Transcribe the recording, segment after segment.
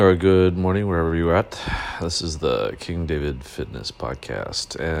Or good morning, wherever you're at. This is the King David Fitness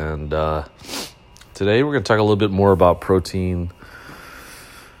Podcast. And today we're going to talk a little bit more about protein.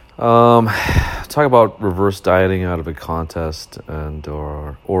 Talk about reverse dieting out of a contest and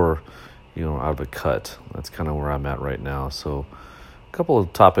or out of a cut. That's kind of where I'm at right now. So a couple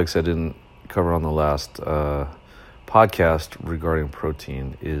of topics I didn't cover on the last podcast regarding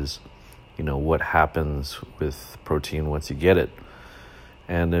protein is, what happens with protein once you get it.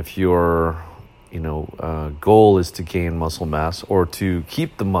 And if your, goal is to gain muscle mass or to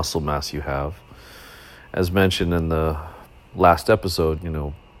keep the muscle mass you have, as mentioned in the last episode,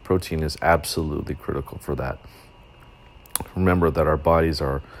 protein is absolutely critical for that. Remember that our bodies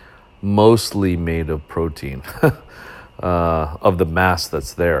are mostly made of protein, of the mass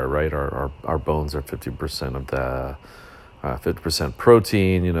that's there, right? Our bones are 50% of the 50%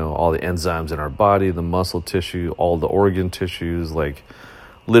 protein, all the enzymes in our body, the muscle tissue, all the organ tissues, like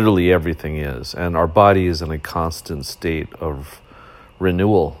literally everything is. And our body is in a constant state of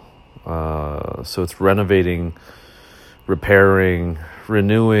renewal. So it's renovating, repairing,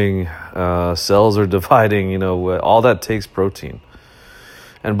 renewing, cells are dividing, all that takes protein.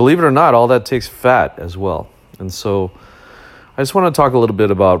 And believe it or not, all that takes fat as well. And so I just want to talk a little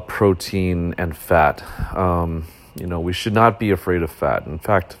bit about protein and fat. We should not be afraid of fat. In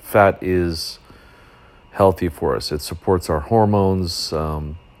fact, fat is healthy for us. It supports our hormones, our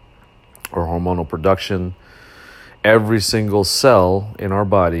hormonal production. Every single cell in our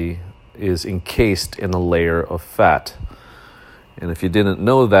body is encased in a layer of fat. And if you didn't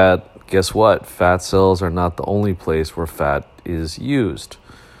know that, guess what? Fat cells are not the only place where fat is used.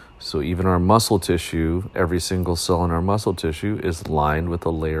 So even our muscle tissue, every single cell in our muscle tissue is lined with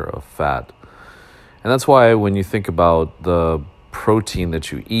a layer of fat. And that's why when you think about the protein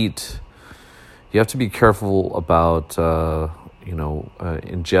that you eat, you have to be careful about,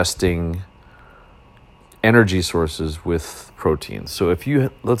 ingesting energy sources with protein. So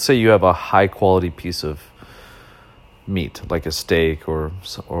let's say you have a high quality piece of meat, like a steak or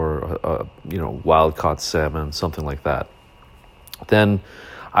wild caught salmon, something like that, then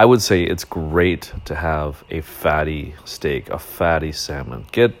I would say it's great to have a fatty steak, a fatty salmon.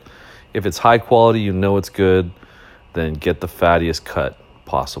 If it's high quality, it's good, then get the fattiest cut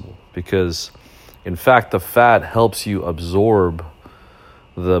possible. Because, in fact, the fat helps you absorb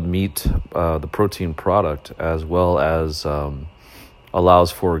the meat, the protein product, as well as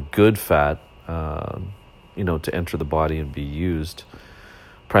allows for good fat, to enter the body and be used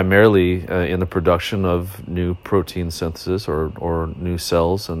primarily in the production of new protein synthesis or new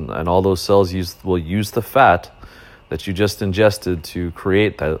cells. And all those cells will use the fat that you just ingested to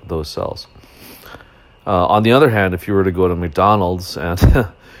create those cells. On the other hand, if you were to go to McDonald's and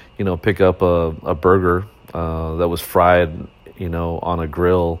pick up a burger that was fried on a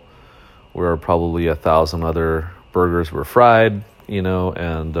grill where probably 1,000 other burgers were fried,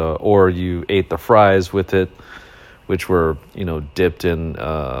 or you ate the fries with it, which were dipped in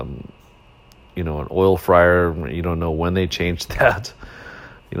an oil fryer. You don't know when they changed that.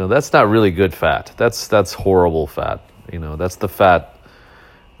 That's not really good fat. That's horrible fat. That's the fat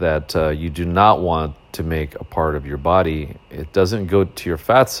that you do not want to make a part of your body. It doesn't go to your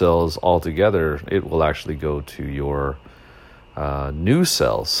fat cells altogether. It will actually go to your new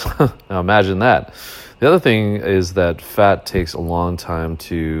cells. Now imagine that. The other thing is that fat takes a long time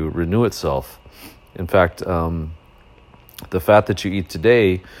to renew itself. In fact, the fat that you eat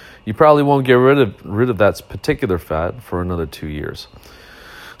today, you probably won't get rid of that particular fat for another 2 years.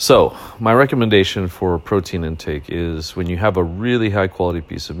 So my recommendation for protein intake is when you have a really high quality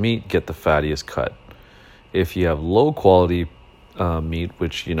piece of meat, get the fattiest cut. If you have low quality meat,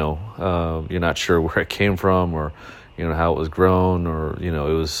 which, you're not sure where it came from or, how it was grown or, it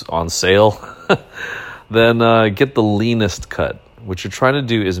was on sale, then get the leanest cut. What you're trying to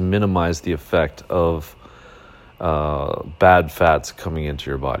do is minimize the effect of bad fats coming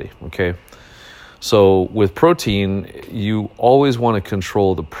into your body, okay? So with protein, you always want to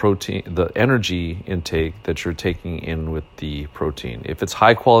control the energy intake that you're taking in with the protein. If it's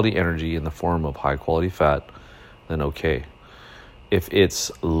high quality energy in the form of high quality fat, then okay. If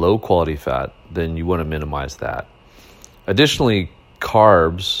it's low quality fat, then you want to minimize that. Additionally,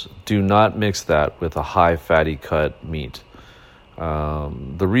 carbs, do not mix that with a high fatty cut meat.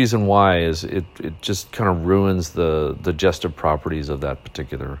 The reason why is it just kind of ruins the digestive properties of that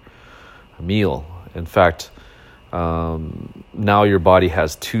particular meal. In fact, now your body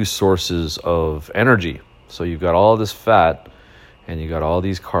has two sources of energy. So you've got all this fat and you got all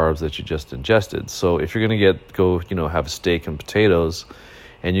these carbs that you just ingested. So if you're going to go have a steak and potatoes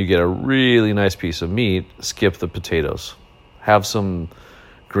and you get a really nice piece of meat, skip the potatoes. Have some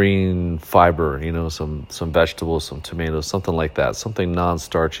green fiber, some vegetables, some tomatoes, something like that, something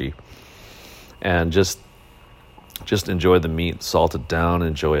non-starchy, and just enjoy the meat, salt it down,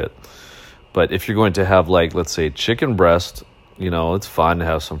 enjoy it. But if you're going to have, like, let's say chicken breast, it's fine to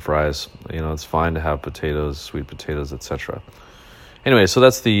have some fries. It's fine to have potatoes, sweet potatoes, etc. Anyway, so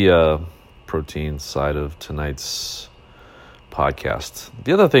that's the protein side of tonight's podcast.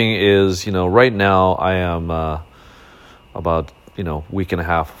 The other thing is, right now I am about, week and a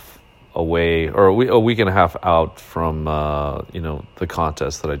half away, or a week and a half out from, the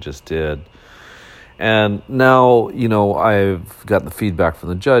contest that I just did. And now, I've gotten the feedback from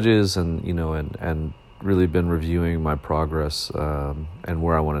the judges and, and really been reviewing my progress and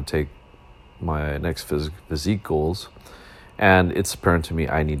where I want to take my next physique goals. And it's apparent to me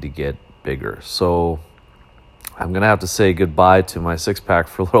I need to get bigger. So I'm going to have to say goodbye to my six-pack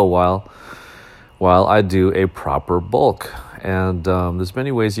for a little while I do a proper bulk. And there's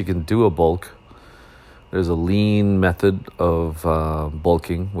many ways you can do a bulk. There's a lean method of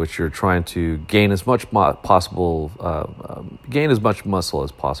bulking, which you're trying to gain as much gain as much muscle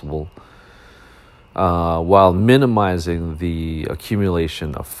as possible, while minimizing the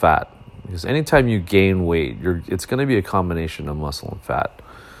accumulation of fat. Because anytime you gain weight, it's going to be a combination of muscle and fat.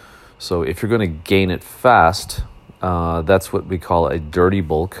 So if you're going to gain it fast, that's what we call a dirty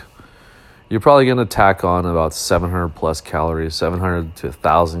bulk. You're probably going to tack on about 700 plus calories, 700 to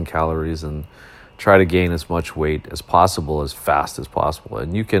 1,000 calories, and try to gain as much weight as possible, as fast as possible.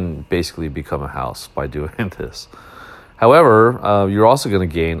 And you can basically become a house by doing this. However, you're also going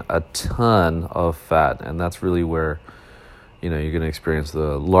to gain a ton of fat, and that's really where, you're going to experience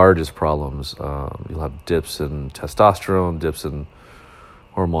the largest problems. You'll have dips in testosterone, dips in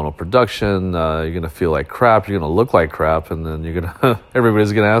hormonal production. You're going to feel like crap. You're going to look like crap, and then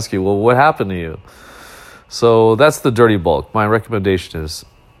everybody's going to ask you, well, what happened to you? So that's the dirty bulk. My recommendation is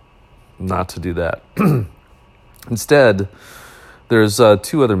not to do that. Instead, there's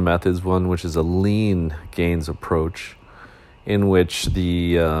two other methods. One, which is a lean gains approach, in which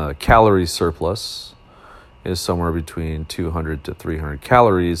the calorie surplus is somewhere between 200 to 300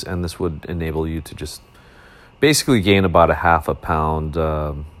 calories, and this would enable you to just basically gain about a half a pound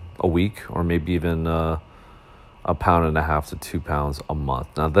a week, or maybe even a pound and a half to 2 pounds a month.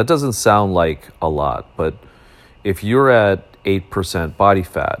 Now, that doesn't sound like a lot, but if you're at 8% body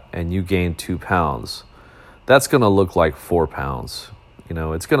fat and you gain 2 pounds, that's going to look like 4 pounds.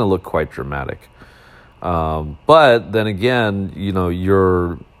 It's going to look quite dramatic. But then again,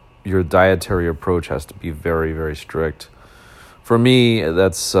 your dietary approach has to be very, very strict. For me,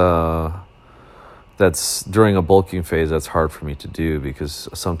 that's during a bulking phase, that's hard for me to do, because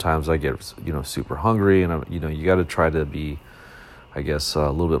sometimes I get, super hungry, and you got to try to be, I guess, a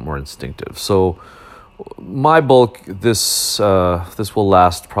little bit more instinctive. So my bulk, this will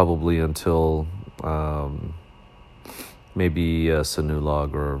last probably until maybe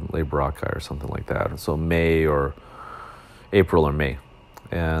Sinulog or Labor Akai or something like that. So May or April or May.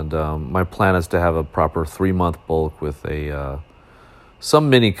 And my plan is to have a proper 3-month bulk with some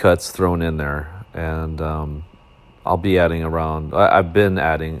mini cuts thrown in there. And I'll be adding around, I've been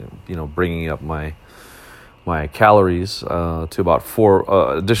adding, bringing up my calories to about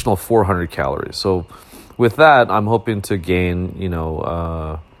additional 400 calories. So with that, I'm hoping to gain,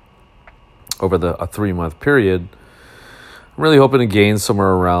 over a 3-month period, I'm really hoping to gain somewhere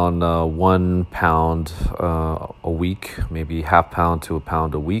around 1 pound a week, maybe half pound to a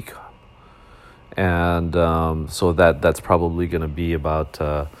pound a week. And so that's probably going to be about,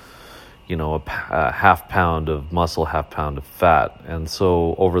 a half pound of muscle, half pound of fat. And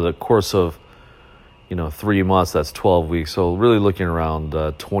so over the course of, 3 months, that's 12 weeks. So really looking around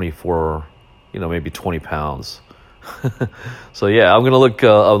 24, maybe 20 pounds. So yeah, I'm going to look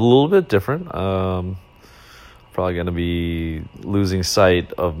a little bit different. Probably going to be losing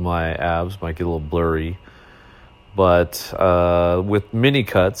sight of my abs, might get a little blurry. But with mini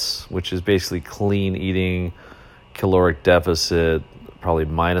cuts, which is basically clean eating, caloric deficit, probably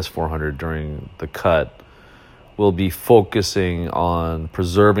minus 400 during the cut, we'll be focusing on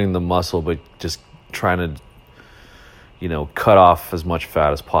preserving the muscle, but just trying to, cut off as much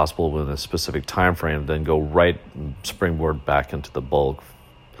fat as possible within a specific time frame, then go right springboard back into the bulk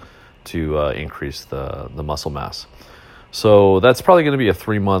to increase the muscle mass. So that's probably going to be a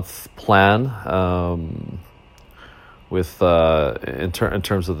 3-month plan with in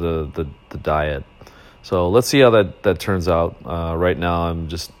terms of the diet. So let's see how that turns out. Right now, I'm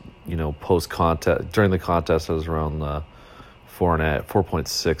just post contest. During the contest, I was around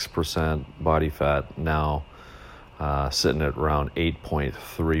 4.6% body fat. Now sitting at around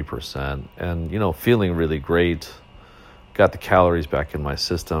 8.3%, and feeling really great. got the calories back in my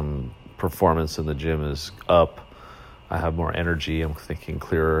system. Performance in the gym is up. I have more energy. I'm thinking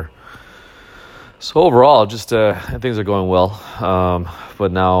clearer. So overall, just things are going well.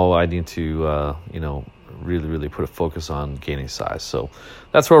 But now I need to, really, really put a focus on gaining size. So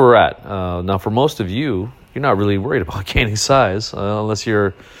that's where we're at. Now, for most of you, you're not really worried about gaining size unless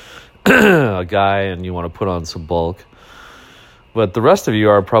you're a guy and you want to put on some bulk. But the rest of you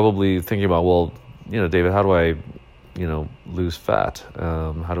are probably thinking about, well, David, how do I, lose fat?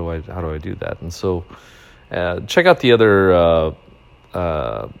 How do I do that? And so check out the other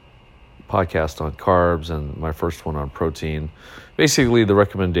podcast on carbs and my first one on protein. Basically, the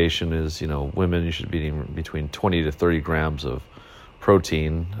recommendation is, women, you should be eating between 20 to 30 grams of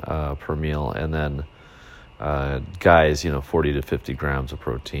protein per meal, and then guys, 40 to 50 grams of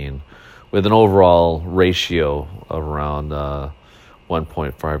protein, with an overall ratio of around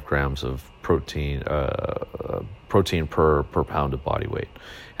 1.5 grams of protein per pound of body weight.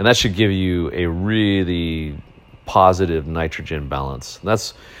 And that should give you a really positive nitrogen balance.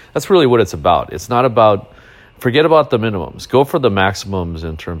 That's really what it's about. It's not about, forget about the minimums. Go for the maximums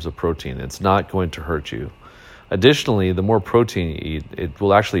in terms of protein. It's not going to hurt you. Additionally, the more protein you eat, it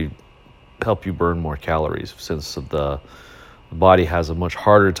will actually help you burn more calories, since the body has a much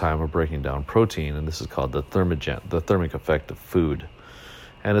harder time of breaking down protein, and this is called the thermic effect of food.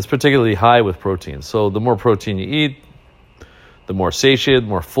 And it's particularly high with protein. So the more protein you eat, the more satiated,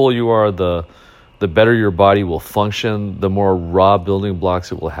 more full you are, the better your body will function, the more raw building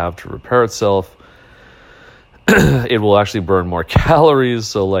blocks it will have to repair itself. It will actually burn more calories.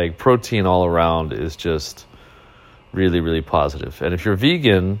 So like protein all around is just really, really positive. And if you're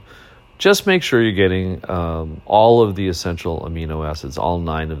vegan, just make sure you're getting all of the essential amino acids, all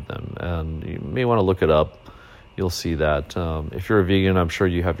 9 of them. And you may want to look it up. You'll see that. If you're a vegan, I'm sure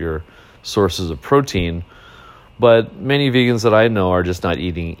you have your sources of protein. But many vegans that I know are just not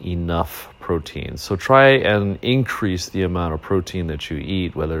eating enough protein. So try and increase the amount of protein that you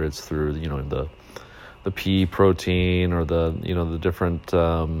eat, whether it's through the pea protein or the different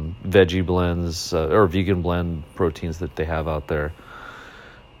veggie blends or vegan blend proteins that they have out there.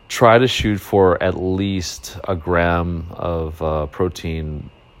 Try to shoot for at least a gram of protein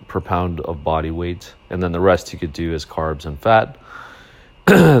per pound of body weight, and then the rest you could do as carbs and fat.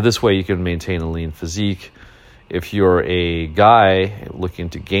 This way you can maintain a lean physique. If you're a guy looking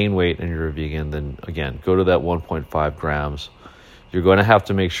to gain weight and you're a vegan, then again, go to that 1.5 grams. You're going to have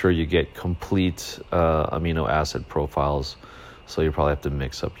to make sure you get complete amino acid profiles, so you probably have to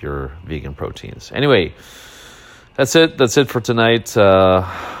mix up your vegan proteins. Anyway, that's it for tonight.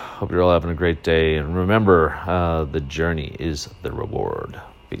 Hope you're all having a great day, and remember, the journey is the reward.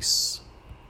 Peace.